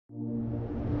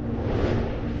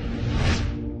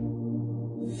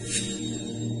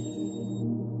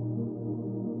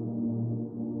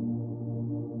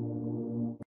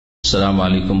अस्सलामु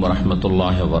अलैकुम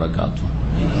वरहमतुल्लाहि वबरकातुहू।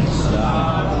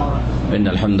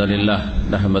 इन्नल हम्दुलिल्लाह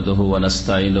नहमदुहु व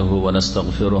नस्तईनुहु व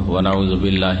नस्तगफिरुहु व नऊज़ु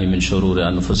बिल्लाहि मिन शुरूरि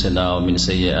अनफुसिना व मिन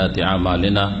सय्यिआति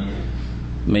अमालिना।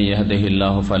 मन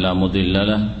यहदिहिल्लाहु फला मुदिल्ल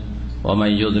लहु व मन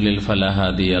युद्लिल फला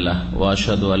हादिय लहु व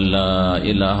अशहदु अन ला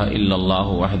इलाहा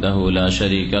इल्लल्लाहु वहदहु ला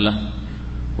शरीका लहु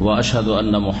व अशहदु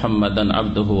अन्न मुहम्मदन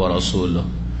अब्दुहु व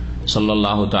रसूलुहु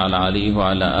सल्लल्लाहु तआला अलैहि व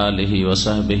अला आलिहि व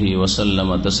सहबिहि व सल्लम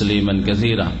तस्लीमन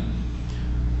कसीरा।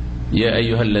 या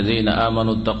अय्युहल्लज़ीना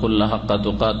आमनु तक़ुल्लाहा हक़्क़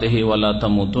तुक़ातिहि व ला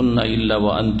तमूतुन्ना इल्ला व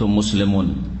अंतुम मुस्लिमून।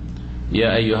 या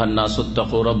अय्युहन्नासु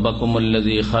इत्तक़ू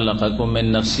रब्बकुमुल्लज़ी ख़लक़कुम मिन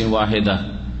नफ़्सिन वाहिदा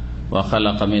व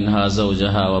ख़लक़ मिनहा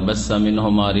ज़ौजहा व बस्स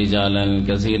मिनहुमा रिजालन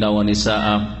कसीरा व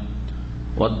निसाअ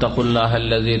वत्तक़ुल्लाहा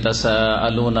अल्लज़ी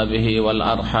तसाअलूना बिही वल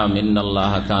अर्हाम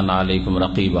इन्नल्लाहा काना अलैकुम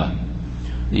रक़ीबा।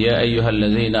 या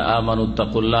अय्युहल्लज़ीना आमनु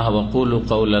इत्तक़ुल्लाहा व क़ूलू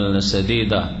क़ौलन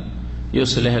सदीदा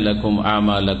युस्लिह लकुम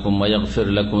आमालकुम व यग़फ़िर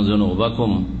लकुम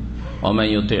ज़ुनूबकुम व मन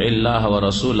युतिइल्लाह व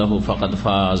रसूलहु फ़क़द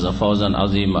फ़ाज़ फ़ौज़न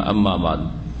अज़ीमा। अम्मा बाद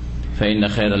फ़इन्न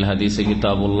ख़ैरल हदीस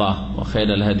किताबुल्लाह व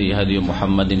ख़ैरल हदी हदी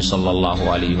मुहम्मदिन सल्लल्लाहु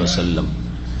अलैहि वसल्लम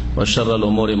व शर्रल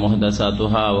उमूरि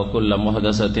मुहदसातुहा व कुल्लु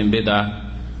मुहदसतिन बिदअह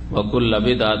व कुल्लु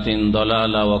बिदअतिन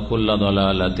दलाला व कुल्लु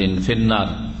दलालतिन फ़िन्नार।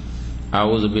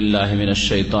 अऊज़ु बिल्लाहि मिनश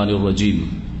शैतानिर रजीम।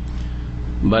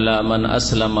 बला मन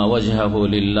अस्लमा वजहहु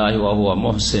लिल्लाहि व हुवा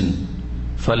मुहसिन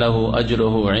फलहु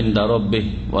अजरुहु इंदा रब्बिहि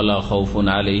वला खौफुन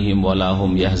अलैहिम वला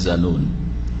हुम यहज़ानुन।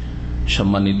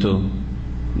 सम्मानित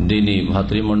दीनी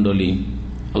भातृमंडলী,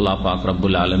 আল্লাহ পাক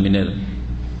রব্বুল আলামিনের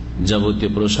যাবতীয়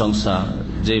প্রশংসা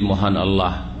যে মহান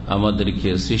আল্লাহ আমাদেরকে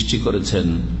সৃষ্টি করেছেন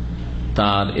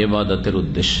তার ইবাদতের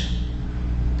উদ্দেশ্যে।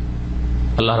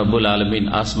 আল্লাহ রব্বুল আলামিন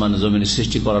আসমান জমিন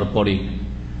সৃষ্টি করার পরে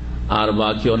আর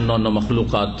বাকি অন্যান্য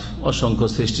মখলুকাত অসংখ্য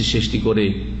সৃষ্টি করে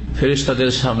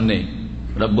ফেরেশতাদের সামনে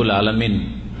রব্বুল আলামিন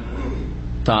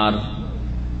তার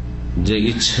যে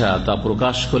ইচ্ছা তা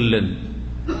প্রকাশ করলেন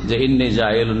যে ইন্নী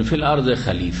জাইলুন ফিল আরদি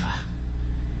খলিফা,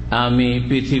 আমি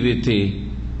পৃথিবীতে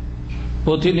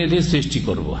প্রতিনিধি সৃষ্টি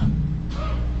করব,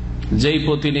 যেই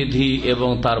প্রতিনিধি এবং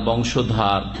তার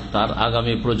বংশধার তার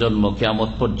আগামী প্রজন্ম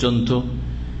কিয়ামত পর্যন্ত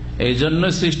এই জন্য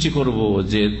সৃষ্টি করব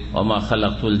যে ওমা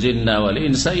খালাকতুল জিন্না ওয়াল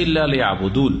ইনসা ইল্লা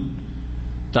লিয়াবুদুন,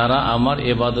 তারা আমার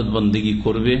ইবাদত বন্দেগী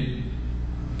করবে,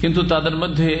 কিন্তু তাদের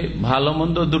মধ্যে ভালো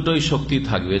মন্দ দুটোই শক্তি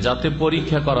থাকবে যাতে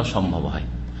পরীক্ষা করা সম্ভব হয়।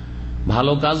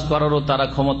 ভালো কাজ করারও তারা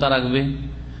ক্ষমতা রাখবে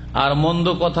আর মন্দ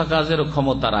কথা কাজেরও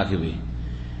ক্ষমতা রাখবে।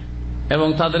 এবং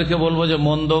তাদেরকে বলবো যে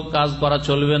মন্দ কাজ করা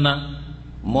চলবে না,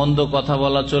 মন্দ কথা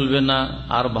বলা চলবে না,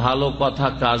 আর ভালো কথা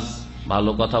কাজ,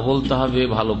 ভালো কথা বলতে হবে,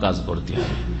 ভালো কাজ করতে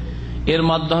হবে। এর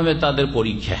মাধ্যমে তাদের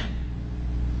পরীক্ষা।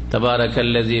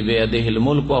 তাবারাকাল্লাযী বিয়াদিহিল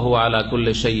মুলক ওয়া হুয়া আলা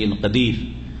কুল্লি শাইইন কাদির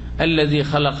আল্লাযী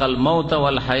খালাকাল মাউতা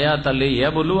ওয়াল হায়াতা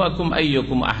লিয়াবলুয়াকুম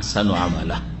আইয়ুকুম আহসানু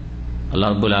আমালা। আল্লাহ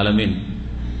রাব্বুল আলামিন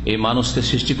এই মানুষকে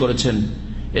সৃষ্টি করেছেন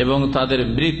এবং তাদের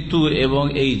মৃত্যু এবং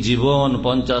এই জীবন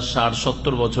 50, 60,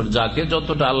 70 বছর যাকে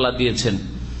যতটা আল্লাহ দিয়েছেন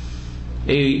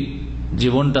এই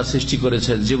জীবনটা সৃষ্টি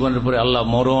করেছেন। জীবনের পরে আল্লাহ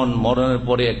মরণ, মরণের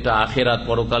পরে একটা আখিরাত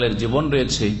পরকালের জীবন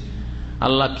রয়েছে।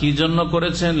 আল্লাহ কি জন্য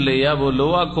করেছেন?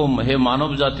 লিয়াবলুয়াকুম, হে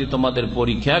মানব জাতি তোমাদের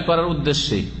পরীক্ষা করার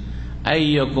উদ্দেশ্যে।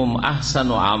 আইয়ুকুম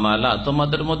আহসানু আমালা,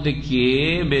 তোমাদের মধ্যে কে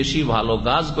বেশি ভালো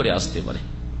কাজ করে আসতে পারে,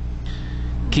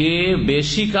 কে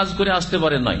বেশি কাজ করে আসতে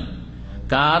পারে নয়,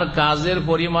 কার কাজের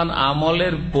পরিমাণ,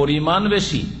 আমলের পরিমাণ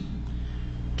বেশি,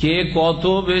 কে কত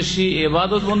বেশি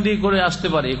ইবাদত বন্দেগী করে আসতে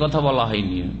পারে এ কথা বলা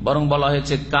হয়নি, বরং বলা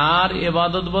হয়েছে কার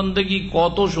ইবাদত বন্দেগী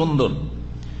কত সুন্দর।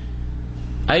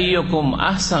 আইয়ুকুম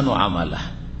আহসানু আমালা,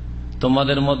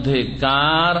 তোমাদের মধ্যে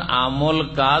কার আমল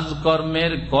কাজ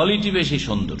কর্মের কোয়ালিটি বেশি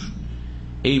সুন্দর।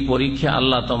 এই পরীক্ষা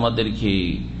আল্লাহ তোমাদেরকে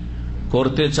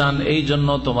করতে চান, এই জন্য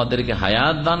তোমাদেরকে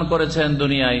হায়াত দান করেছেন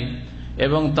দুনিয়ায়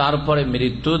এবং তারপরে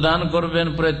মৃত্যু দান করবেন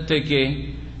প্রত্যেকে।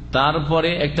 তারপরে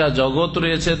একটা জগৎ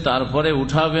রয়েছে, তারপরে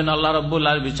উঠাবেন আল্লাহ রাব্বুল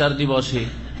আলামিন বিচার দিবসে,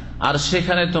 আর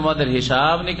সেখানে তোমাদের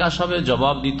হিসাব নিকাশ হবে,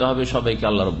 জবাব দিতে হবে সবাইকে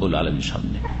আল্লাহ রাব্বুল আলামিনের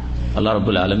সামনে। আল্লাহ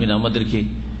রাব্বুল আলামিন আমাদেরকে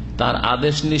তার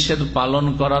আদেশ নিষেধ পালন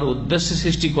করার উদ্দেশ্যে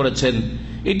সৃষ্টি করেছেন।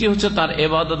 এটি হচ্ছে তার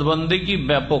ইবাদত বন্দেগী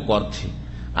ব্যাপক অর্থে।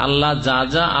 আল্লাহ যা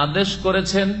যা আদেশ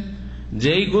করেছেন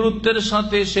যেই গুরুত্বের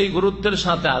সাথে সেই গুরুত্বের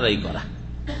সাথে আদায় করা,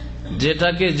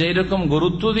 যেটাকে যেই রকম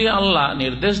গুরুত্ব দিয়ে আল্লাহ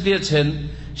নির্দেশ দিয়েছেন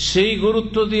সেই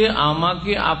গুরুত্ব দিয়ে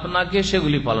আমাকে আপনাকে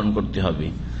সেগুলি পালন করতে হবে।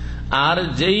 আর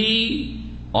যেই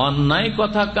অন্যায়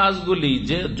কথা কাজগুলি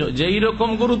যেই রকম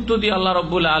গুরুত্ব দিয়ে আল্লাহ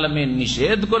রাব্বুল আলামিন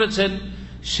নিষেধ করেছেন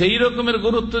সেই রকমের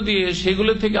গুরুত্ব দিয়ে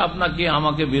সেগুলো থেকে আপনাকে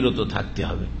আমাকে বিরত থাকতে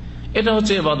হবে। এটা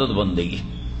হচ্ছে ইবাদত বন্দেগী।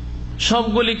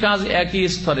 সবগুলি কাজ একই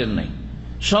স্তরের নয়,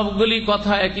 সবগুলি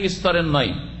কথা একই স্তরের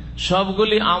নয়।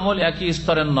 সবগুলি আমল একই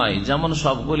স্তরের নয়, যেমন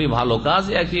সবগুলি ভালো কাজ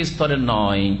একই স্তরের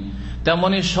নয়,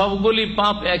 তেমনি সবগুলি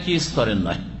পাপ একই স্তরের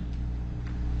নয়।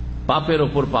 পাপের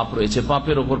ওপর পাপ রয়েছে,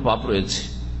 পাপের ওপর পাপ রয়েছে।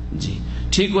 জি,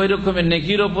 ঠিক ওই রকমের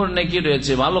নেকির ওপর নেকি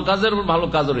রয়েছে, ভালো কাজের উপর ভালো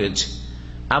কাজ রয়েছে।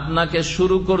 আপনাকে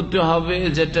শুরু করতে হবে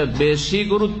যেটা বেশি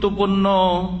গুরুত্বপূর্ণ,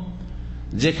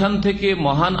 যেখান থেকে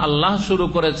মহান আল্লাহ শুরু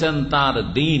করেছেন তার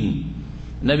দিন,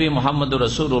 নবী মোহাম্মদ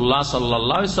রাসূলুল্লাহ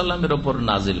সাল্লাল্লাহু আলাইহি সাল্লামের উপর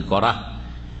নাজিল করা।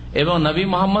 এবং নবী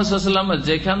মোহাম্মদ সাল্লাল্লাহু আলাইহি সাল্লাম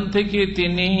যেখান থেকে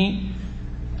তিনি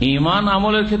ঈমান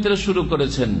আমলের ক্ষেত্রে শুরু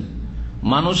করেছেন,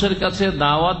 মানুষের কাছে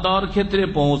দাওয়াত দেওয়ার ক্ষেত্রে,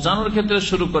 পৌঁছানোর ক্ষেত্রে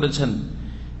শুরু করেছেন,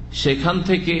 সেখান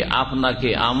থেকে আপনাকে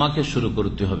আমাকে শুরু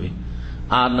করতে হবে।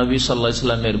 আর নবী সাল্লাল্লাহু আলাইহি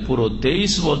সাল্লামের পুরো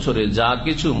 23 বছরে যা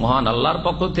কিছু মহান আল্লাহর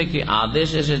পক্ষ থেকে আদেশ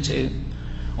এসেছে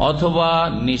অথবা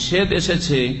নিষেধ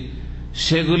এসেছে,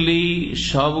 সেগুলি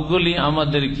সবগুলি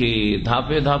আমাদেরকে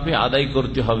ধাপে ধাপে আদায়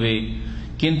করতে হবে।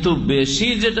 কিন্তু বেশি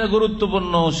যেটা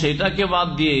গুরুত্বপূর্ণ সেটাকে বাদ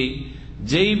দিয়ে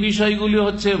যেই বিষয়গুলি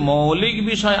হচ্ছে মৌলিক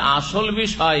বিষয়, আসল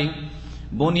বিষয়,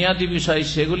 বুনিয়াদী বিষয়,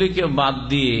 সেগুলিকে বাদ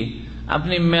দিয়ে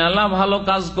আপনি মেলা ভালো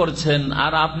কাজ করছেন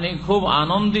আর আপনি খুব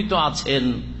আনন্দিত আছেন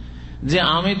যে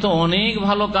আমি তো অনেক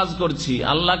ভালো কাজ করছি,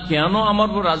 আল্লাহ কেন আমার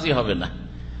উপর রাজি হবে না,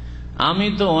 আমি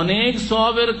তো অনেক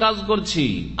সওয়াবের কাজ করছি,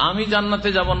 আমি জান্নাতে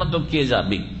যাব না তো কে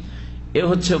যাবে। এ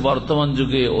হচ্ছে বর্তমান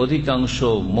যুগে অধিকাংশ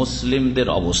মুসলিমদের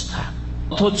অবস্থা।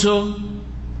 অথচ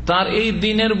তার এই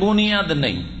দিনের বুনিয়াদ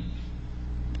নেই,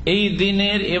 এই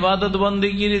দিনের ইবাদত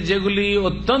বন্দেগীর যেগুলি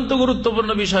অত্যন্ত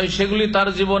গুরুত্বপূর্ণ বিষয় সেগুলি তার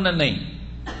জীবনে নেই।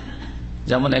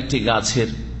 যেমন একটি গাছের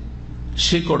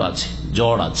শিকড় আছে,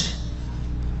 জড় আছে,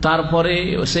 তারপরে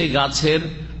সেই গাছের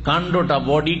কাণ্ডটা,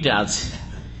 বডিটা আছে,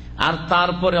 আর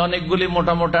তারপরে অনেকগুলি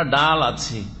মোটা মোটা ডাল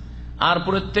আছে, আর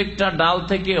প্রত্যেকটা ডাল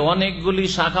থেকে অনেকগুলি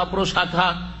শাখা প্রশাখা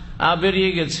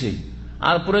বেরিয়ে গেছে,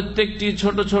 আর প্রত্যেকটি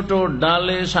ছোট ছোট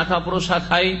ডালে, শাখা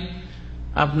প্রশাখায়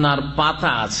আপনার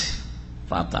পাতা আছে,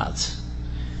 পাতা আছে।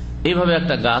 এইভাবে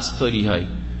একটা গাছ তৈরি হয়।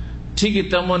 ঠিক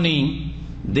তেমনি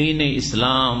দ্বীনে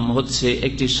ইসলাম হচ্ছে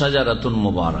একটি শাজারাতুন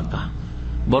মুবারাকা,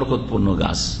 বরকতপূর্ণ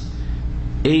গাছ।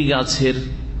 এই গাছের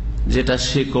যেটা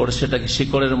শিকড়, সেটাকে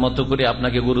শিকড়ের মতো করে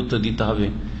আপনাকে গুরুত্ব দিতে হবে।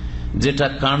 যেটা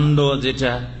কাণ্ড,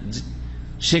 যেটা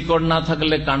শিকড় না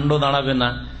থাকলে কাণ্ড দাঁড়াবে না,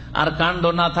 আর কাণ্ড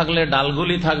না থাকলে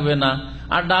ডালগুলি থাকবে না,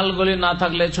 আর ডালগুলি না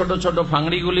থাকলে ছোট ছোট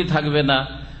ফাংড়িগুলি থাকবে না,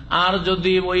 আর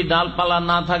যদি ওই ডালপালা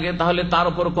না থাকে তাহলে তার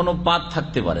উপর কোনো পাত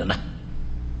থাকতে পারে না।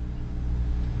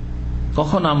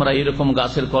 কখন আমরা এরকম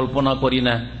গাছের কল্পনা করি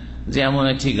না যে এমন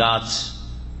একটি গাছ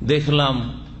দেখলাম,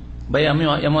 ভাই আমি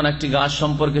এমন একটি গাছ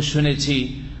সম্পর্কে শুনেছি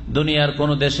দুনিয়ার কোন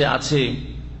দেশে আছে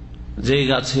যে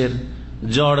গাছের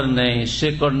জড় নেই,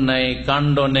 শেকড় নেই,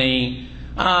 কাণ্ড নেই,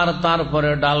 আর তারপরে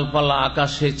ডালপালা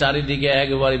আকাশে চারিদিকে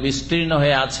একবারে বিস্তীর্ণ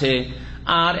হয়ে আছে,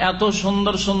 আর এত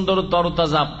সুন্দর সুন্দর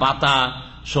তরতাজা পাতা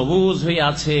সবুজ হয়ে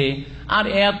আছে, আর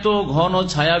এত ঘন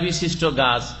ছায়া বিশিষ্ট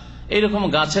গাছ। এইরকম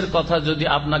গাছের কথা যদি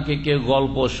আপনাকে কেউ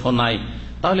গল্প শোনায়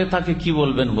তাহলে তাকে কি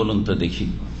বলবেন বলুন তো দেখি।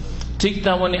 ঠিক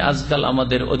তেমনি আজকাল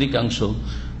আমাদের অধিকাংশ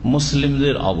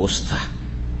মুসলিমদের অবস্থা।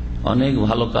 অনেক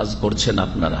ভালো কাজ করছেন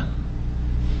আপনারা,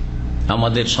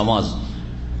 আমাদের সমাজ,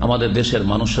 আমাদের দেশের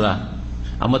মানুষরা,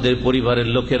 আমাদের পরিবারের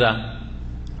লোকেরা,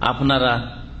 আপনারা,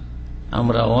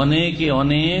 আমরা অনেকে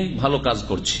অনেক ভালো কাজ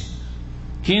করছি,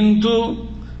 কিন্তু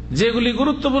যেগুলি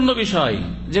গুরুত্বপূর্ণ বিষয়,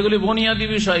 যেগুলি বুনিয়াদী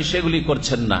বিষয়, সেগুলি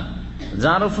করছেন না।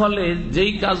 যার ফলে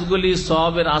যেই কাজগুলি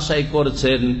সওয়াবের আশায়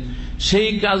করছেন সেই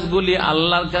কাজগুলি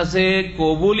আল্লাহর কাছে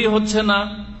কবুলই হচ্ছে না,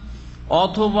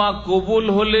 অথবা কবুল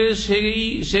হলে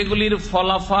সেগুলির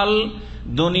ফলাফল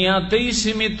দুনিয়াতেই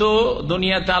সীমিত,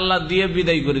 দুনিয়াতে আল্লাহ দিয়ে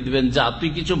বিদায় করে দিবেন, যা তুই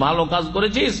কিছু ভালো কাজ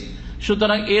করেছিস,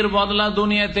 সুতরাং এর বদলা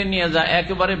দুনিয়াতে নিয়ে যা,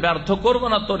 একেবারে ব্যর্থ করবো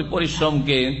না তোর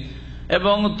পরিশ্রমকে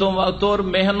এবং তোর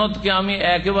মেহনতকে আমি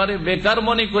একেবারে বেকার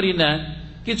মনে করি না।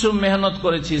 কিছু মেহনত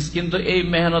করেছিস কিন্তু এই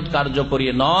মেহনত কার্যকরী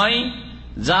নয়,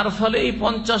 যার ফলে এই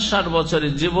 50-60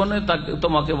 বছরের জীবনে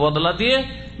তোমাকে বদলা দিয়ে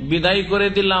বিদায় করে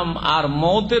দিলাম, আর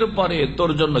মওতের পরে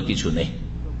তোর জন্য কিছু নেই।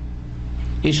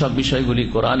 এইসব বিষয়গুলি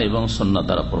কোরআন এবং সুন্নাহ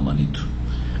দ্বারা প্রমাণিত।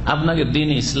 আপনাকে দ্বীন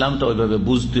ইসলামটা ওইভাবে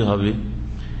বুঝতে হবে।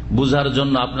 বুঝার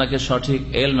জন্য আপনাকে সঠিক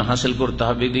ইলম হাসিল করতে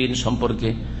হবে, দ্বীন সম্পর্কে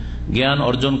জ্ঞান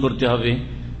অর্জন করতে হবে।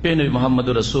 নবী মুহাম্মদ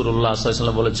রাসূলুল্লাহ সাল্লাল্লাহু আলাইহি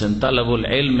ওয়াসাল্লাম বলেছেন, তালাবুল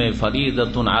ইলমি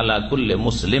ফারিদাতুন আলা কুল্লি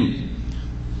মুসলিম,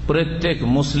 প্রত্যেক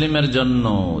মুসলিমের জন্য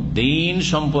দ্বীন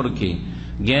সম্পর্কে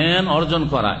জ্ঞান অর্জন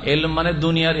করা, ইলম মানে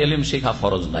দুনিয়ার ইলম শেখা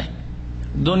ফরজ নয়।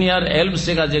 দুনিয়ার ইলম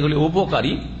শেখা যেগুলি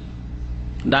উপকারী,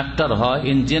 ডাক্তার হওয়া,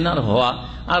 ইঞ্জিনিয়ার হওয়া,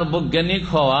 আর বৈজ্ঞানিক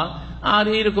হওয়া, আর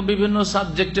এইরকম বিভিন্ন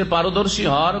সাবজেক্টে পারদর্শী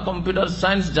হওয়ার, কম্পিউটার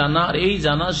সায়েন্স জানা, আর এই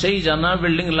জানা সেই জানা,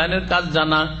 বিল্ডিং লাইনের কাজ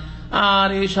জানা, আর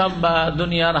এইসব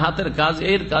দুনিয়ার হাতের কাজ,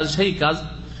 এর কাজ সেই কাজ,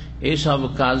 এইসব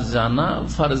কাজ জানা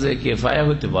ফরজে কিফায়া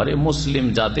হতে পারে। মুসলিম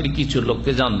জাতির কিছু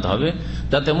লোককে জানতে হবে,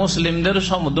 যাতে মুসলিমদের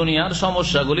দুনিয়ার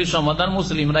সমস্যাগুলি সমাধান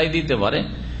মুসলিমরাই দিতে পারে।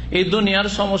 এই দুনিয়ার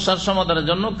সমস্যার সমাধানের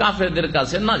জন্য কাফেরদের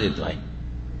কাছে না যেতে হয়,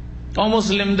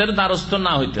 অমুসলিমদের দ্বারস্থ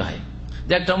না হইতে হয়।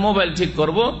 যে একটা মোবাইল ঠিক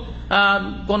করব,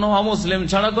 কোন অমুসলিম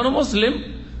ছাড়া কোন মুসলিম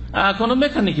কোন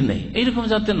মেকানিক নেই, এইরকম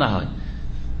যাতে না হয়।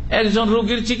 একজন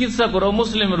রোগীর চিকিৎসা করো,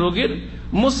 মুসলিম রোগীর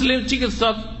মুসলিম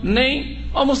চিকিৎসক নেই,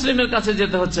 অমুসলিমের কাছে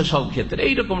যেতে হচ্ছে সব ক্ষেত্রে,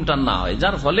 এইরকমটা না হয়।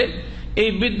 যার ফলে এই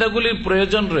বিদ্যাগুলির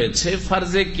প্রয়োজন রয়েছে,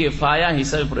 ফরজে কিফায়া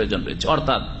হিসাবে প্রয়োজন রয়েছে।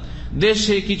 অর্থাৎ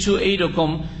দেশে কিছু এইরকম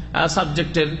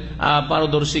সাবজেক্টের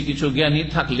পারদর্শী কিছু জ্ঞানী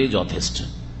থাকলে যথেষ্ট।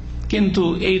 কিন্তু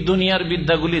এই দুনিয়ার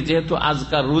বিদ্যাগুলি যেহেতু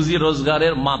আজকাল রুজি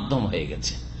রোজগারের মাধ্যম হয়ে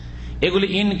গেছে, এগুলি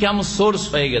ইনকাম সোর্স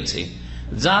হয়ে গেছে,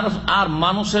 যার আর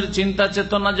মানুষের চিন্তা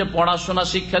চেতনা যে পড়াশোনা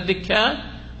শিক্ষা দীক্ষা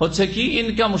হচ্ছে কি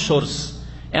ইনকাম সোর্স,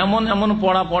 এমন এমন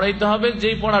পড়া পড়াইতে হবে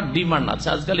যেই পড়ার ডিমান্ড আছে।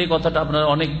 আজকাল এই কথাটা আপনারা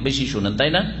অনেক বেশি শুনেন,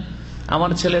 তাই না?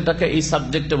 আমার ছেলেটাকে এই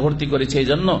সাবজেক্টে ভর্তি করেছে এই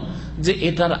জন্য যে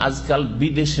এটার আজকাল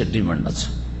বিদেশে ডিমান্ড আছে,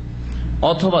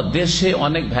 অথবা দেশে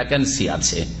অনেক ভ্যাকেন্সি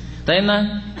আছে, তাই না?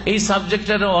 এই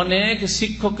সাবজেক্টের অনেক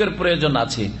শিক্ষকের প্রয়োজন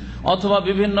আছে, অথবা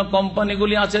বিভিন্ন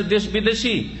কোম্পানিগুলি আছে দেশ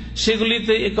বিদেশি,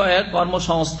 সেগুলিতে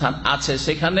কর্মসংস্থান আছে,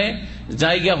 সেখানে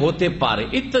জায়গা হতে পারে,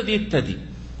 ইত্যাদি ইত্যাদি।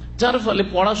 যার ফলে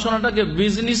পড়াশোনাটাকে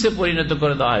বিজনেসে পরিণত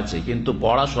করে দেওয়া হয়েছে। কিন্তু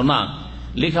পড়াশোনা,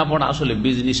 লেখাপড়া আসলে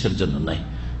বিজনেসের জন্য নয়,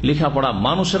 লেখাপড়া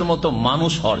মানুষের মতো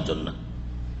মানুষ হওয়ার জন্য।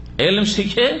 এলম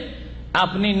শিখে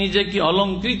আপনি নিজেকে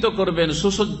অলংকৃত করবেন,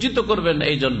 সুসজ্জিত করবেন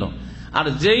এই জন্য। আর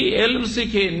যেই এলম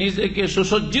শিখে নিজেকে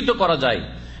সুসজ্জিত করা যায়,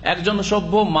 একজন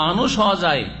সভ্য মানুষ হওয়া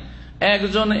যায়,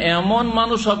 একজন এমন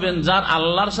মানুষ হবেন যার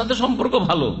আল্লাহর সাথে সম্পর্ক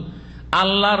ভালো,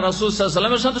 আল্লাহ রাসূল সাল্লাল্লাহু আলাইহি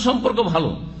ওয়াসাল্লামের সাথে সম্পর্ক ভালো।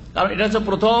 কারণ এটা হচ্ছে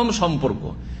প্রথম সম্পর্ক।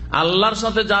 আল্লাহর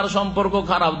সাথে যার সম্পর্ক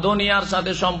খারাপ, দুনিয়ার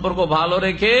সাথে সম্পর্ক ভালো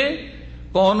রেখে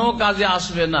কোনো কাজে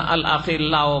আসবে না। আল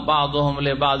আখিল্লাহু বাযুহুম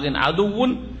লিবাযিন আদুউন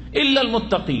ইল্লাল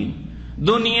মুত্তাকিন।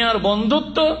 দুনিয়ার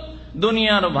বন্ধুত্ব,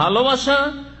 দুনিয়ার ভালোবাসা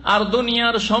আর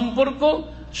দুনিয়ার সম্পর্ক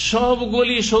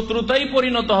সবগুলি শত্রুতাই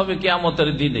পরিণত হবে কিয়ামতের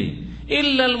দিনে,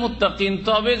 ইল্লাল মুত্তাকিন।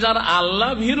 তবে যারা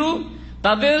আল্লাহ ভীরু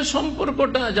তাদের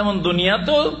সম্পর্কটা যেমন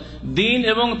দুনিয়াতেও দিন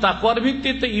এবং তাকওয়ার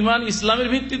ভিত্তিতে, ঈমান ইসলামের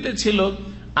ভিত্তিতে ছিল,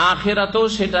 আখিরাতেও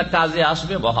সেটা কাজে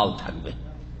আসবে, বহাল থাকবে,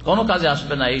 কোনো কাজে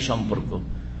আসবে না এই সম্পর্ক।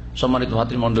 সম্মানিত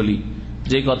ভাতৃমণ্ডলী,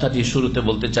 যে কথাটি শুরুতে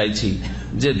বলতে চাইছি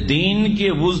যে দিনকে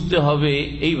বুঝতে হবে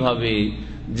এইভাবে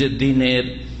যে দিনের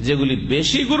যেগুলি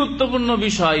বেশি গুরুত্বপূর্ণ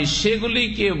বিষয়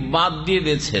সেগুলিকে বাদ দিয়ে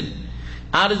দিয়েছেন,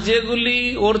 আর যেগুলি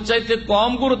ওর চাইতে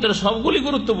কম গুরুত্বের সবগুলি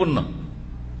গুরুত্বপূর্ণ।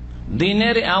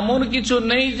 দিনের এমন কিছু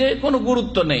নেই যে কোনো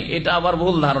গুরুত্ব নেই, এটা আবার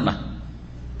ভুল ধারণা।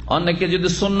 অনেকে যদি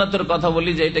সুন্নাতের কথা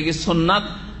বলি যে এটা কি সুন্নাত,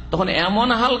 তখন এমন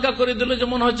হালকা করে দিল যে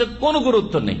মনে হচ্ছে কোনো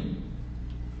গুরুত্ব নেই।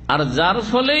 আর যার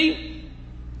ফলেই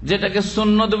যেটাকে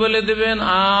সুন্নত বলে দেবেন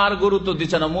আর গুরুত্ব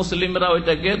দিচ্ছে না, মুসলিমরা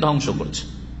ওইটাকে ধ্বংস করছে।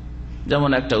 যেমন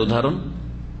একটা উদাহরণ,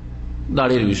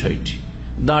 দাড়ির বিষয়টি।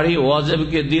 দাড়ি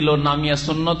ওয়াজিবকে দিল নামিয়া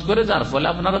সুন্নত করে, যার ফলে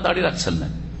আপনারা দাড়ি রাখছেন না।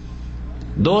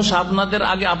 দোষ আপনাদের,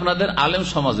 আগে আপনাদের আলেম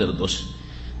সমাজের দোষ।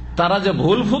 তারা যে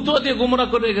ভুল ফতোয়া দিয়ে গুমরা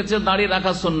করে রেখেছে দাড়ি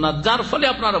রাখা সুন্নাত, যার ফলে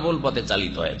আপনারা ভুল পথে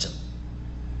চালিত হয়েছেন।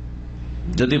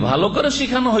 যদি ভালো করে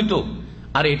শিখানো হইতো,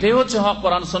 আর এটাই হচ্ছে হক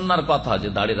কোরআন সুন্নাহর কথা যে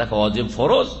দাড়ি রাখা ওয়াজিব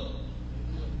ফরজ,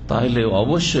 তাহলে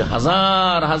অবশ্যই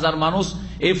হাজার হাজার মানুষ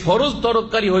এই ফরজ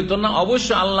তরককারী হইতো না,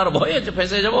 অবশ্যই আল্লাহর ভয়ে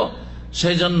ফেঁসে যাব,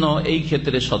 সেই জন্য এই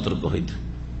ক্ষেত্রে সতর্ক হইত।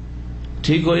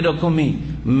 ঠিক ওই রকমই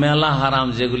মেলা হারাম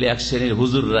যেগুলি এক শ্রেণীর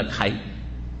হুজুররা খায়,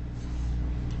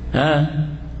 হ্যাঁ,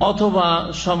 অথবা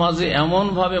সমাজে এমন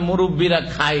ভাবে মুরব্বীরা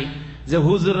খায় যে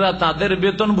হুজুররা তাদের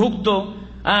বেতনভুক্ত,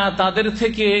 তাদের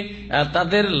থেকে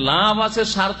তাদের লাভ আছে,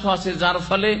 স্বার্থ আছে, যার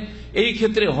ফলে এই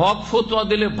ক্ষেত্রে হক ফতোয়া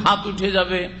দিলে ভাত উঠে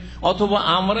যাবে। অথবা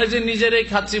আমরা যে নিজেরাই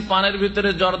খাচ্ছি, পানের ভিতরে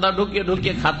জর্দা ঢুকিয়ে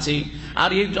ঢুকিয়ে খাচ্ছি, আর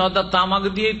এই জর্দা তামাক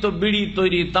দিয়েই তো বিড়ি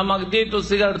তৈরি, তামাক দিয়েই তো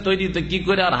সিগারেট তৈরি, তো কি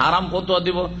করে আর হারাম ফতোয়া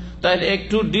দিব? তাহলে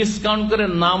একটু ডিসকাউন্ট করে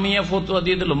নামিয়ে ফতোয়া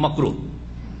দিয়ে দিল মাকরুহ।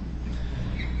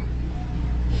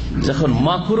 যখন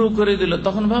মাকরুহ করে দিল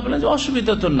তখন ভাবলেন যে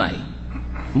অসুবিধা তো নাই,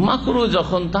 মাকরুহ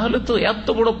যখন, তাহলে তো এত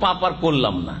বড় পাপ আর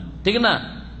করলাম না, ঠিক না?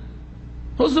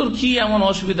 হুজুর কি এমন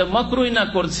অসুবিধা, মাকরুহই না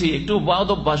করছি, একটু বদ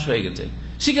অভ্যাস হয়ে গেছে,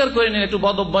 স্বীকার করে নিলেন, একটু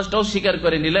বদ অভ্যাসটাও স্বীকার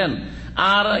করে নিলেন,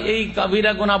 আর এই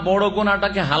কাবিরা গুনাহ বড়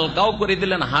গুনাহটাকে হালকাও করে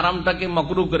দিলেন, হারামটাকে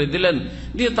মাকরুহ করে দিলেন,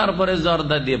 দিয়ে তারপরে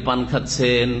জর্দা দিয়ে পান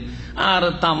খাচ্ছেন, আর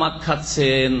তামাক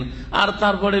খাচ্ছেন, আর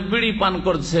তারপরে বিড়ি পান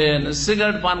করছেন,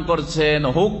 সিগারেট পান করছেন,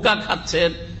 হুক্কা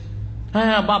খাচ্ছেন।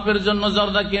 হ্যাঁ, বাপের জন্য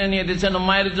জর্দা কিনে নিয়ে দিচ্ছেন,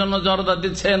 মায়ের জন্য জর্দা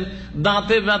দিচ্ছেন,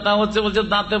 দাঁতে ব্যথা হচ্ছে, বলছে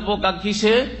দাঁতে পোকা,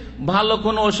 কিসে ভালো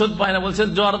কোন ওষুধ পায় না, বলছে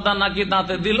জর্দা নাকি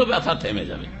দাঁতে দিল ব্যথা থেমে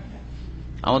যাবে।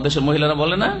 আমাদের দেশের মহিলারা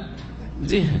বলে না,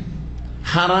 জি হ্যাঁ,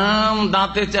 হারাম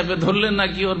দাঁতে চেপে ধরলে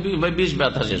নাকি ওর বিষ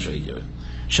ব্যথা শেষ হয়ে যাবে।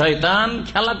 শয়তান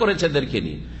খেলা করেছে এদেরকে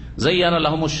নিয়ে। যায়্যানা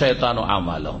লাহুমুশ শায়তানু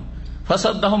আমালাহুম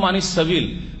ফাসাদ্দাহুম আনিস সাবিল।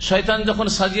 শয়তান যখন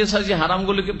সাজিয়ে সাজিয়ে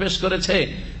হারামগুলিকে পেশ করেছে,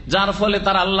 যার ফলে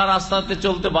তারা আল্লাহর রাস্তাতে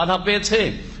চলতে বাধা পেয়েছে,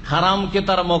 হারামকে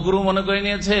তারা মাকরুহ মনে করে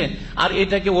নিয়েছে, আর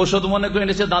এটাকে ওষুধ মনে করে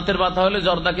নিয়েছে। দাঁতের ব্যথা হলে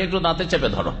জর্দাকে একটু দাঁতে চেপে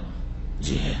ধরো,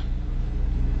 জি হ্যাঁ,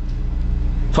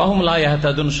 ফাহুম লা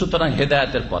ইয়াহতাদুন, সুতরাং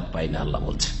হেদায়েতের পথ পায় না। আল্লাহ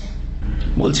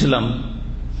বলছিলাম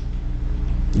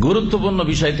গুরুত্বপূর্ণ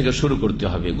বিষয় থেকে শুরু করতে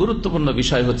হবে। গুরুত্বপূর্ণ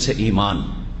বিষয় হচ্ছে ঈমান।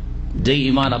 যে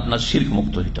ঈমান আপনার শিরক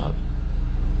মুক্ত হইতে হবে,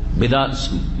 বিদআত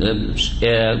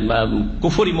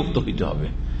কুফরি মুক্ত হইতে হবে,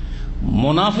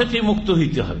 মুনাফিকি মুক্ত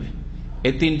হইতে হবে।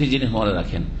 এই তিনটি জিনিস মনে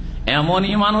রাখেন। এমন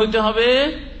ঈমান হইতে হবে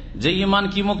যে ঈমান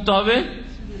কি মুক্ত হবে?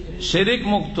 শিরক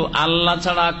মুক্ত। আল্লাহ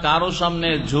ছাড়া কারো সামনে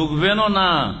ঝুঁকবেনও না,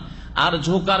 আর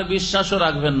ঝুঁকার বিশ্বাসও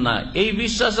রাখবেন না। এই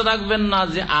বিশ্বাস রাখবেন না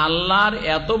যে আল্লাহর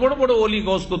এত বড় বড় ওলি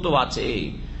গৌস কুতুব আছে,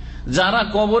 যারা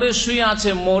কবরে শুয়ে আছে,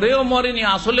 মরেও মরেনি,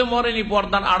 আসলে মরেনি,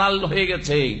 পর্দার আড়াল হয়ে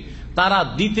গেছে, তারা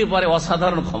দিতে পারে,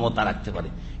 অসাধারণ ক্ষমতা রাখতে পারে।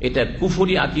 এটা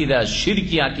কুফরি আকীদা,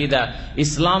 শিরকি আকীদা,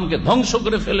 ইসলামকে ধ্বংস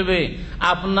করে ফেলবে,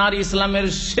 আপনার ইসলামের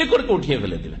শেকড়কে উঠিয়ে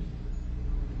ফেলে দেবে।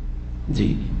 জি,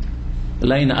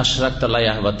 লাইন আশরাকতা লা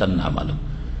ইয়াহবাতান্না আমালুক,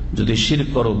 যদি শিরক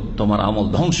করো তোমার আমল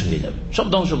ধ্বংস হয়ে যাবে, সব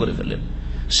ধ্বংস করে ফেললেন।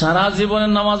 সারা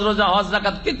জীবনের নামাজ রোজা হজ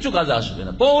যাকাত কিচ্ছু কাজে আসবে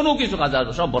না, কোনো কিছু কাজে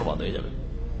আসবে, সব বরবাদ হয়ে যাবে।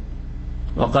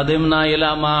 ওয়াকাদিমনা ইলা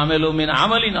মা আমিলু মিন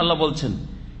আমালিন, আল্লাহ বলছেন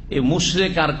এই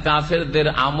মুশরিক আর কাফেরদের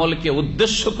আমলকে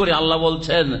উদ্দেশ্য করে আল্লাহ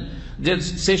বলছেন যে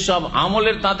সেসব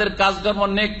আমলের তাদের কাজকর্ম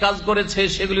নেক কাজ করেছে,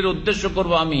 সেগুলির উদ্দেশ্য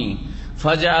করব আমি।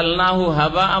 ফাজআলনাহু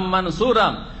হাবাআম মানসুরা,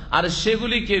 আর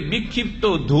সেগুলিকে বিক্ষিপ্ত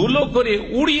ধুলো করে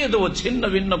উড়িয়ে দেবো, ছিন্ন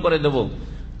ভিন্ন করে দেব,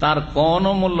 তার কোন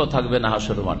মূল্য থাকবে না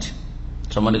হাসর মাঠে।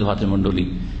 সম্মানিত ভাতৃমণ্ডলী,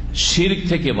 শিরক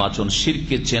থেকে বাঁচুন,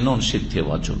 শিরককে চেনুন, শিরক থেকে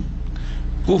বাঁচুন,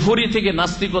 কুফরি থেকে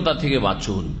নাস্তিকতা থেকে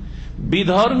বাঁচুন।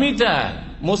 বিধর্মিতা,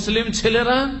 মুসলিম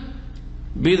ছেলেরা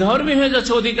বিধর্মী হয়ে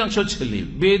যাচ্ছে, অধিকাংশ ছেলে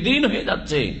বেদিন হয়ে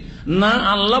যাচ্ছে। না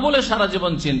আল্লাহ বলে সারা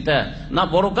জীবন চিন্তা, না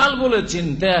পরকাল বলে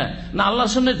চিন্তা, না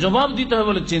আল্লাহর সামনে জবাব দিতে হবে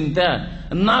বলে চিন্তা,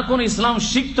 না কোন ইসলাম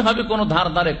শিখতে হবে কোনো ধার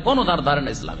ধারে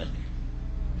না ইসলামের।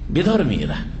 বিধর্মী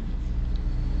এরা,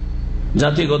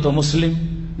 জাতিগত মুসলিম,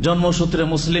 জন্মসূত্রে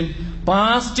মুসলিম,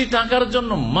 5টি টাকার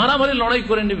জন্য মারামারি লড়াই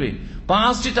করে নেবে।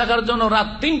 5টি টাকার জন্য রাত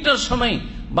 3টার সময়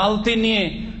বালতি নিয়ে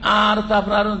আর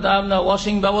তারপর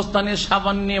ওয়াশিং ব্যবস্থা নিয়ে,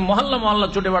 সাবান নিয়ে মহল্লা মহল্লা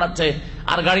ছুটে বেড়াচ্ছে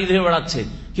আর গাড়ি ধরে বেড়াচ্ছে,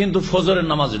 কিন্তু ফজরের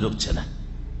নামাজে ঢুকছে না।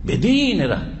 বেদিন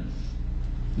এরা,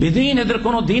 বেদিন, এদের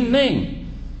কোনো দিন নেই।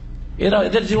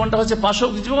 এদের জীবনটা হচ্ছে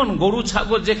পাশবিক জীবন। গরু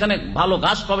ছাগল যেখানে ভালো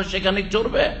ঘাস পাবে সেখানে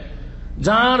চড়বে,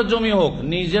 যার জমি হোক,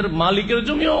 নিজের মালিকের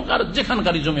জমি হোক আর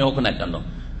যেখানকারই জমি হোক না কেন,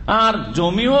 আর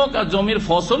জমি হোক আর জমির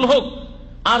ফসল হোক,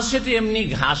 আর সেটি এমনি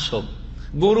ঘাস হোক।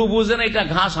 গরু বুঝে না এটা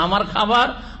ঘাস আমার খাবার,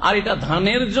 আর এটা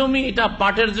ধানের জমি, এটা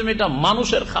পাটের জমি, এটা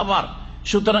মানুষের খাবার,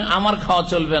 সুতরাং আমার খাওয়া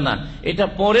চলবে না, এটা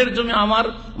পরের জমি, আমার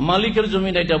মালিকের জমি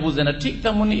না, এটা বুঝে না। ঠিক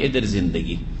তেমনি এদের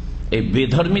জিন্দেগি। এই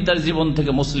বেধর্মিতার জীবন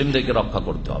থেকে মুসলিমদেরকে রক্ষা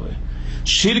করতে হবে,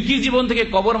 শিরকি জীবন থেকে,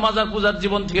 কবর মাজার পূজার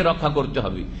জীবন থেকে রক্ষা করতে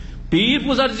হবে, পীর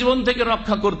পূজার জীবন থেকে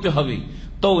রক্ষা করতে হবে,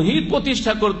 তৌহিদ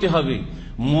প্রতিষ্ঠা করতে হবে।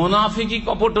 মুনাফিকি,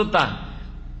 কপটতা,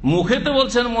 মুখে তো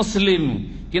বলছেন মুসলিম,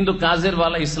 কিন্তু কাজের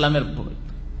বেলা ইসলামের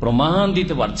প্রমাণ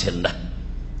দিতে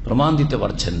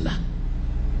পারছেন না।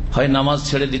 হয় নামাজ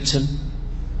ছেড়ে দিচ্ছেন,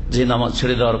 যে নামাজ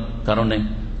ছেড়ে দেওয়ার কারণে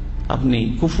আপনি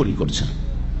কুফরি করছেন,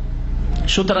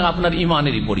 সুতরাং আপনার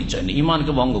ইমানেরই পরিচয় নেই,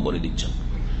 ইমানকে ভঙ্গ করে দিচ্ছেন।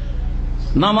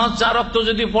 নামাজ 4 ওয়াক্ত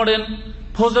যদি পড়েন,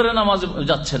 ফজরের নামাজ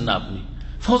যাচ্ছেন না, আপনি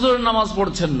ফজরের নামাজ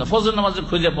পড়ছেন না, ফজরের নামাজে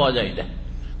খুঁজে পাওয়া যায় না।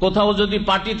 কোথাও যদি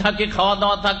পার্টি থাকে, খাওয়া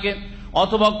দাওয়া থাকে,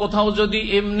 অথবা কোথাও যদি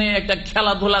এমনি একটা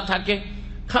খেলাধুলা থাকে,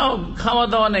 খাওয়া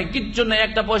দাওয়া নেই, কিচ্ছু নেই,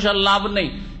 একটা পয়সার লাভ নেই,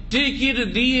 টিকিট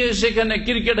দিয়ে সেখানে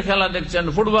ক্রিকেট খেলা দেখছেন,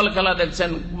 ফুটবল খেলা দেখছেন,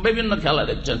 বিভিন্ন খেলা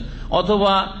দেখছেন,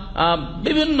 অথবা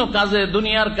বিভিন্ন কাজে,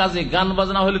 দুনিয়ার কাজে, গান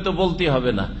বাজনা হলে তো বলতে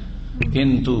হবে না,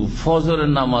 কিন্তু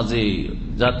ফজরের নামাজে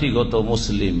জাতিগত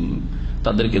মুসলিম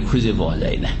তাদেরকে খুঁজে পাওয়া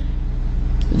যায় না।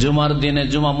 জুমার দিনে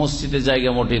জুমা মসজিদে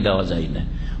জায়গা মোটেই দেওয়া যায় না।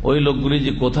 ওই লোকগুলি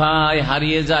যে কোথায়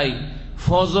হারিয়ে যায়,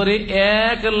 ফজরে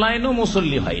এক লাইনও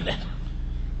মুসল্লি হয় না।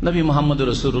 নবী মুহাম্মদ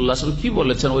রাসূলুল্লাহ কি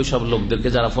বলেছেন ওই সব লোকদেরকে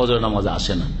যারা ফজর নামাজে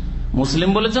আসে না? মুসলিম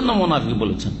বলেছেন না মুনাফিক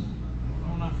বলেছেন?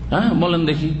 হ্যাঁ বলেন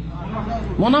দেখি।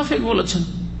 মুনাফিক বলেছেন,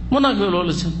 মুনাফিক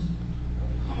বলেছেন।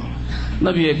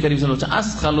 নবী করিম সাল্লাল্লাহু আলাইহি ওয়াসাল্লাম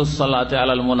আসকালুস সালাতি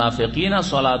আলাল মুনাফিকিনা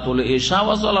সালাতুল ইশা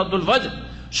ওয়া সালাতুল ফজর,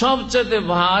 সবচেয়ে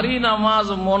ভারী নামাজ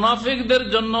মুনাফিকদের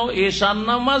জন্য ঈশার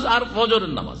নামাজ আর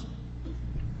ফজরের নামাজ।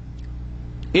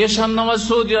 ঈশার নামাজ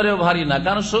সৌদি আরবে ভারী না,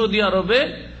 কারণ সৌদি আরবে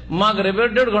মাগরিবের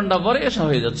 1.5 ঘন্টা পরে ঈশা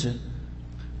হয়ে যাচ্ছে।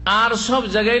 আর সব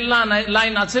জায়গায়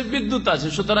লাইন আছে, বিদ্যুৎ আছে,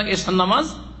 সুতরাং এশার নামাজ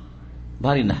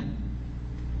ভারী না।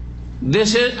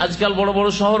 দেশে আজকাল বড় বড়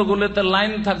শহরগুলোতে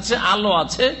লাইন থাকছে, আলো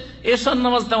আছে, এশার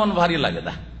নামাজ তেমন ভারী লাগে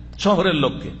না শহরের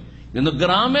লোককে। কিন্তু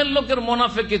গ্রামের লোকের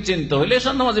মোনাফেককে চিনতে হলে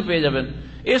এশার নামাজে পেয়ে যাবেন।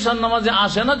 এশার নামাজে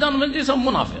আসে না, জানবেন যে সব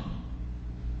মুনাফেক,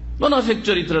 মুনাফিক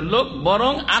চরিত্রের লোক,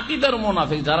 বরং আকীদার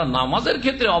মুনাফিক। যারা নামাজের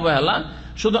ক্ষেত্রে অবহেলা,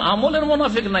 শুধু আমলের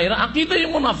মুনাফিক না, এরা আকীদাই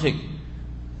মুনাফিক।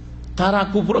 তারা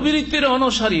কুপ্রবৃত্তির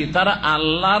অনুসারী, তারা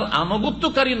আল্লাহর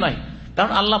আনুগত্যকারী নয়।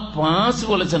 কারণ আল্লাহ 5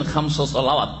 বলেছেন, খামস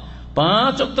সালাওয়াত,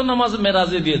 5 ওয়াক্ত নামাজ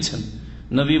মেরাজে দিয়েছেন।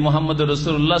 নবী মোহাম্মদ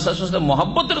রাসূলুল্লাহ সাল্লাল্লাহু আলাইহি ওয়াসাল্লাম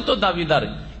মহব্বতের তো দাবিদার।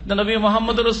 নবী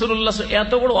মোহাম্মদ রাসূলুল্লাহ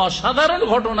এত বড় অসাধারণ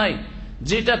ঘটনায়,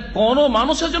 যেটা কোন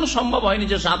মানুষের জন্য সম্ভব হয়নি,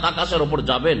 যে 7 আকাশের উপর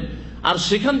যাবেন আর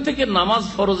সেখান থেকে নামাজ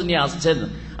ফরজ নিয়ে আসছেন,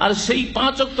 আর সেই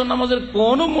 5 ওয়াক্ত নামাজের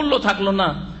কোনো মূল্য থাকলো না।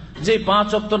 যে 5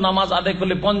 ওয়াক্ত নামাজ আদায়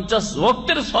করলে 50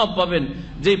 ওয়াক্তের সওয়াব পাবেন,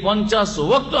 যে 50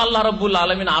 ওয়াক্ত আল্লাহ রাব্বুল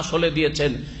আলামিন আসলে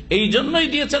দিয়েছেন। এই জন্যই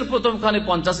দিয়েছেন প্রথমখানে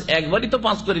 50, একবারই তো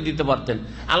 5 করে দিতে পারতেন।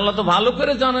 আল্লাহ তো ভালো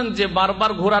করে জানেন যে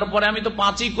বারবার ঘোরার পরে আমি তো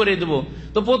 5ই করে দেব,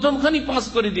 তো প্রথমখানি 5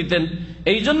 করে দিতেন।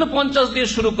 এই জন্য 50 দিয়ে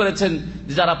শুরু করেছেন,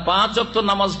 যারা 5 ওয়াক্ত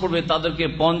নামাজ পড়বে তাদেরকে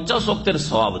 50 ওয়াক্তের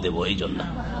সওয়াব দেব। এই জন্য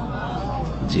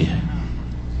জি হ্যাঁ,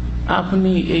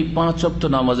 আপনি এই 5 ওয়াক্ত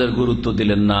নামাজের গুরুত্ব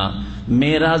দিলেন না,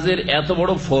 মেরাজের এত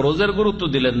বড় ফরজের গুরুত্ব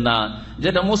দিলেন না,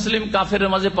 যেটা মুসলিম কাফের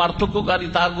মাঝে পার্থক্যকারী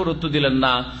তার গুরুত্ব দিলেন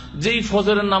না, যেই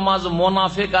ফজরের নামাজ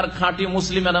মোনাফেক আর খাঁটি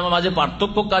মুসলিমের মাঝে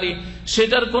পার্থক্যকারী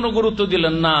সেটার কোনো গুরুত্ব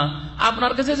দিলেন না।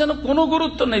 আপনার কাছে যেন কোনো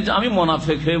গুরুত্ব নেই যে আমি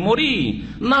মোনাফেক হয়ে মরি,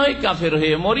 না হয় কাফের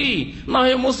হয়ে মরি, না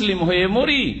হয় মুসলিম হয়ে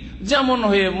মরি, যেমন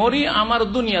হয়ে মরি, আমার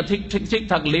দুনিয়া ঠিক ঠিক ঠিক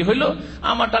থাকলেই হইলো,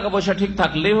 আমার টাকা পয়সা ঠিক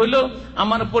থাকলেই হইলো,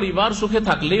 আমার পরিবার সুখে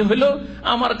থাকলেই হইলো,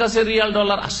 আমার কাছে রিয়াল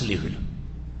ডলার আসলেই হইলো।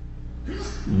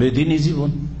 বেদিনী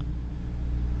জীবন,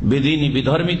 বেদিনী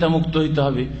বিধর্মিতা মুক্ত হইতে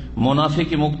হবে,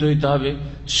 মোনাফিকি মুক্ত হইতে হবে,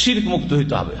 শিরক মুক্ত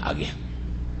হইতে হবে আগে।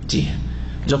 জি,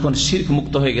 যখন শিরক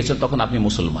মুক্ত হয়ে গেছে তখন আপনি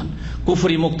মুসলমান,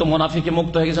 কুফরি মুক্ত, মোনাফিকি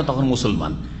মুক্ত হয়ে গেছে তখন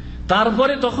মুসলমান।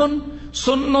 তারপরে তখন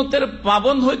সুন্নতের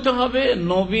পাবন্দ হইতে হবে।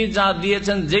 নবী যা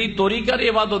দিয়েছেন, যেই তরিকার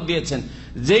ইবাদত দিয়েছেন,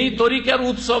 যেই তরিকার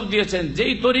উৎসব দিয়েছেন,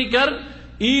 যেই তরিকার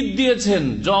ঈদ দিয়েছেন,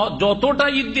 যতটা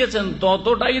ঈদ দিয়েছেন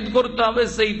ততটা ঈদ করতে হবে,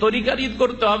 সেই তরিকার ঈদ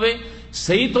করতে হবে,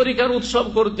 সেই তরিকার উৎসব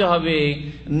করতে হবে।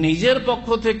 নিজের পক্ষ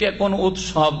থেকে কোন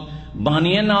উৎসব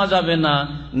বানিয়ে নেওয়া যাবে না,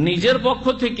 নিজের পক্ষ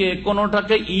থেকে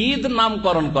কোনটাকে ঈদ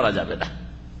নামকরণ করা যাবে না।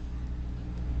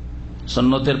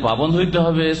 সুন্নতের পাবন্দ হইতে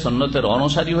হবে, সুন্নতের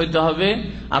অনুসারী হইতে হবে,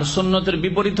 আর সুন্নতের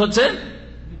বিপরীত হচ্ছে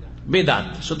বেদাত।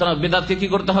 সুতরাং বেদাতকে কি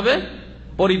করতে হবে?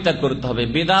 পরিত্যাগ করতে হবে।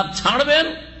 বেদাত ছাড়বেন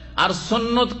আর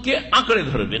সুন্নতকে আঁকড়ে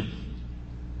ধরবেন।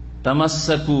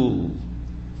 তামাসসাকু,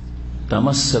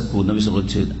 তামাসসাকু, নবী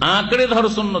বলছেন আঁকড়ে ধরো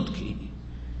সুন্নতকে।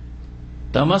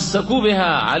 তামাসসাকু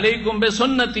বিহা আলাইকুম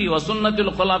বিসুন্নতি ওয়া সুন্নাতিল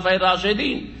খুলাফায়ে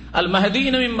রাশিদিন আল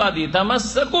মাহদিয়িন মিন বাদি।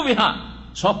 তামাসসাকু বিহা,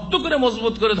 শক্ত করে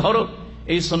মজবুত করে ধরো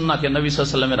এই সুন্নাহকে, নবী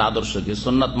সাল্লাল্লাহু আলাইহি ওয়াসাল্লামের আদর্শকে।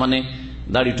 সুন্নাত মানে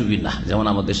দাড়ি টুপি না, যেমন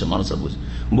আমাদের দেশে মানুষরা বুঝে,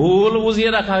 ভুল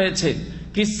বুঝিয়ে রাখা হয়েছে,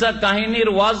 কিসসা কাহিনীর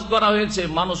ওয়াজ করা হয়েছে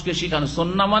মানুষকে শিখানো।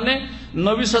 সুন্নাহ মানে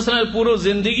নবী সাল্লাল্লাহু আলাইহি ওয়াসাল্লামের পুরো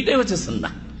জিন্দেগিটাই হচ্ছে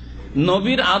সুন্নাহ,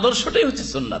 নবীর আদর্শটাই হচ্ছে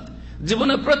সুন্নাত।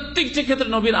 জীবনের প্রত্যেকটি ক্ষেত্রে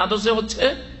নবীর আদর্শ হচ্ছে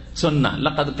সুন্নাহ।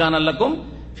 লাকাদ কানা লাকুম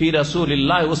ফি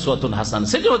রাসূলিল্লাহি উসওয়াতুন হাসানাহ,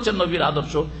 সেটা হচ্ছে নবীর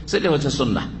আদর্শ, সেটা হচ্ছে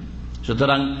সুন্নাহ।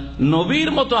 সুতরাং নবীর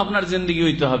মতো আপনার জিন্দেগি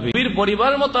হইতে হবে, নবীর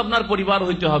পরিবারের মতো আপনার পরিবার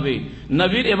হইতে হবে,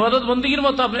 নবীর ইবাদত বন্দেগীর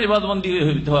মতো আপনার ইবাদত বন্দেগী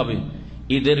হইতে হবে।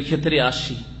 ঈদের ক্ষেত্রে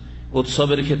আসি,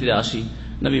 উৎসবের ক্ষেত্রে আসি।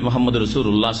 নবী মুহাম্মদ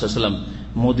রাসূলুল্লাহ সাল্লাল্লাহু আলাইহি ওয়াসাল্লাম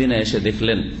মদিনায় এসে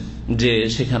দেখলেন যে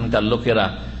সেখানকার লোকেরা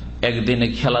একদিনে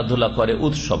খেলাধুলা করে,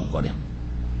 উৎসব করে,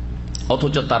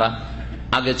 অথচ তারা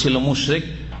আগে ছিল মুশরিক।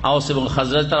 আওস এবং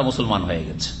খাজরাজ তারা মুসলমান হয়ে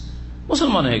গেছে,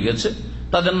 মুসলমান হয়ে গেছে,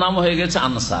 তাদের নাম হয়ে গেছে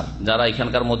আনসার। যারা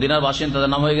এখানকার মদিনার বাসিন্দা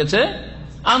তাদের নাম হয়ে গেছে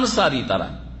আনসারি তারা।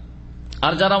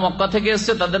 আর যারা মক্কা থেকে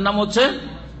এসছে তাদের নাম হচ্ছে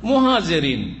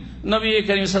মুহাজিরিন। নবী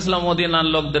করিম সাল্লাল্লাহু আলাইহি ওয়াসাল্লাম মদিনার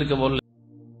লোকদেরকে বললেন